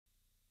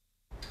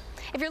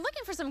If you're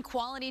looking for some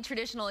quality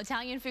traditional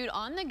Italian food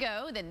on the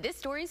go, then this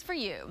story's for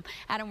you.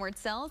 Adam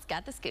Wurtzel's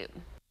got the scoop.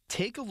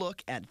 Take a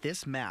look at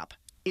this map.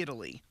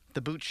 Italy, the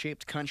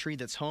boot-shaped country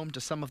that's home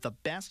to some of the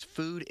best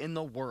food in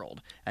the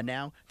world. And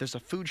now there's a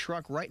food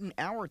truck right in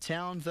our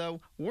town, though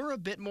we're a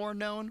bit more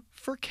known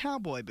for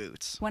cowboy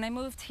boots. When I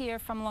moved here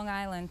from Long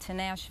Island to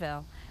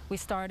Nashville, we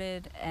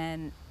started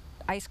an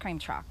ice cream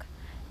truck.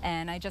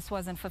 And I just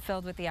wasn't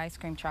fulfilled with the ice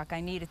cream truck.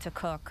 I needed to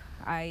cook.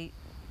 I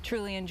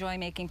truly enjoy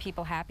making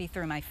people happy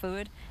through my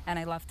food, and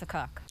I love to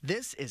cook.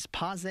 This is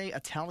Pazze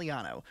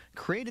Italiano.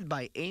 Created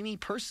by Amy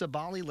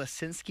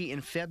Perciabali-Lasinski in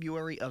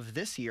February of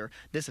this year,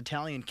 this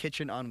Italian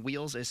kitchen on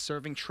wheels is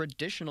serving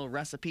traditional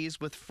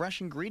recipes with fresh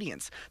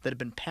ingredients that have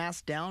been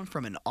passed down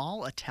from an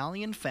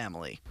all-Italian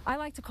family. I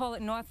like to call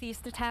it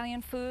Northeast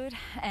Italian food,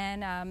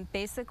 and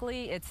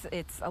basically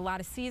it's a lot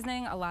of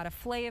seasoning, a lot of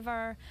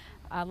flavor,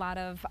 a lot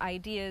of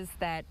ideas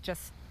that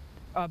just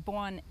are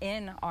born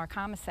in our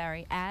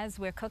commissary. As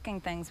we're cooking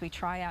things, we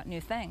try out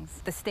new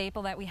things. The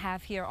staple that we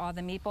have here are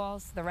the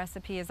meatballs. The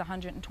recipe is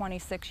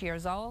 126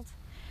 years old.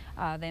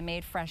 They're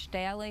made fresh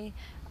daily.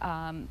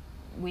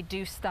 We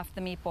do stuff the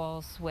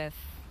meatballs with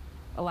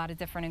a lot of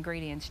different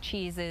ingredients,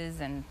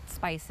 cheeses and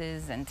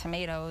spices and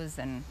tomatoes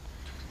and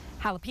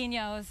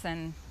jalapenos,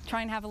 and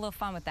try and have a little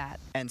fun with that.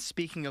 And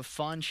speaking of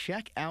fun,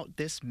 check out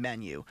this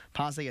menu.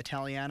 Pazze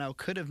Italiano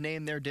could have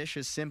named their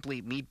dishes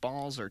simply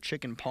meatballs or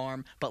chicken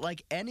parm, but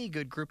like any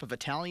good group of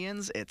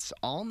Italians, it's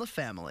all in the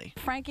family.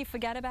 Frankie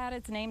Forget About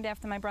It's named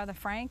after my brother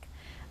Frank.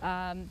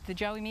 The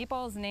Joey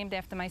Meatballs is named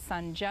after my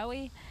son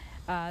Joey.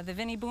 The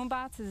Vinny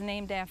Boombots is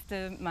named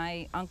after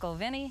my uncle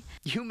Vinny.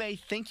 You may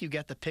think you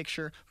get the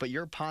picture, but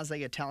your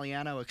Pazze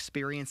Italiano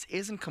experience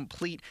isn't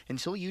complete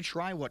until you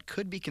try what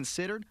could be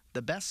considered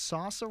the best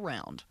sauce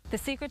around. The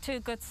secret to a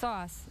good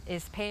sauce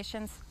is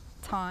patience,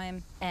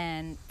 time,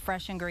 and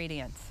fresh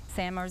ingredients.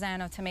 San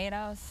Marzano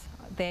tomatoes,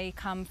 they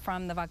come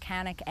from the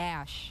volcanic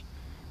ash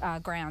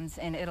grounds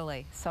in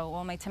Italy. So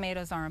all my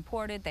tomatoes are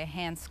imported, they're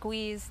hand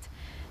squeezed.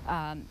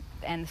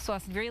 And the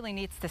sauce really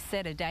needs to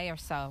sit a day or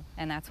so,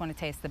 and that's when it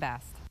tastes the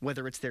best.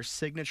 Whether it's their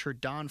signature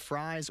Don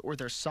fries or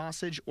their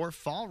sausage or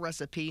fall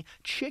recipe,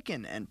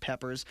 chicken and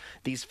peppers,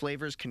 these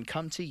flavors can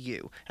come to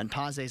you. And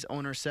Pazze's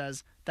owner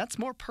says that's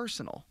more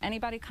personal.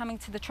 Anybody coming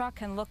to the truck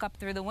can look up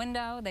through the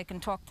window, they can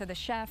talk to the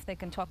chef, they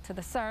can talk to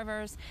the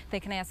servers, they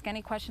can ask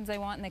any questions they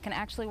want, and they can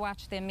actually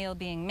watch their meal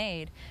being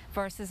made,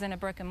 versus in a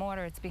brick and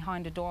mortar, it's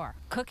behind a door.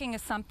 Cooking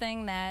is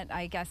something that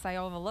I guess I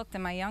overlooked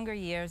in my younger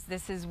years.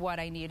 This is what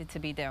I needed to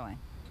be doing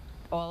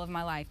all of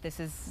my life. This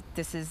is,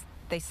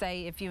 they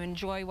say if you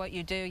enjoy what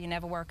you do, you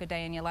never work a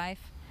day in your life.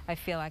 I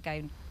feel like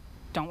I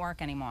don't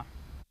work anymore.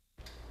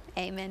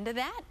 Amen to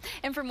that.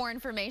 And for more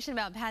information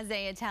about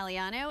Pazze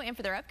Italiano and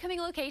for their upcoming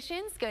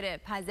locations, go to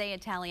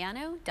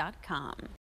pazzeitaliano.com.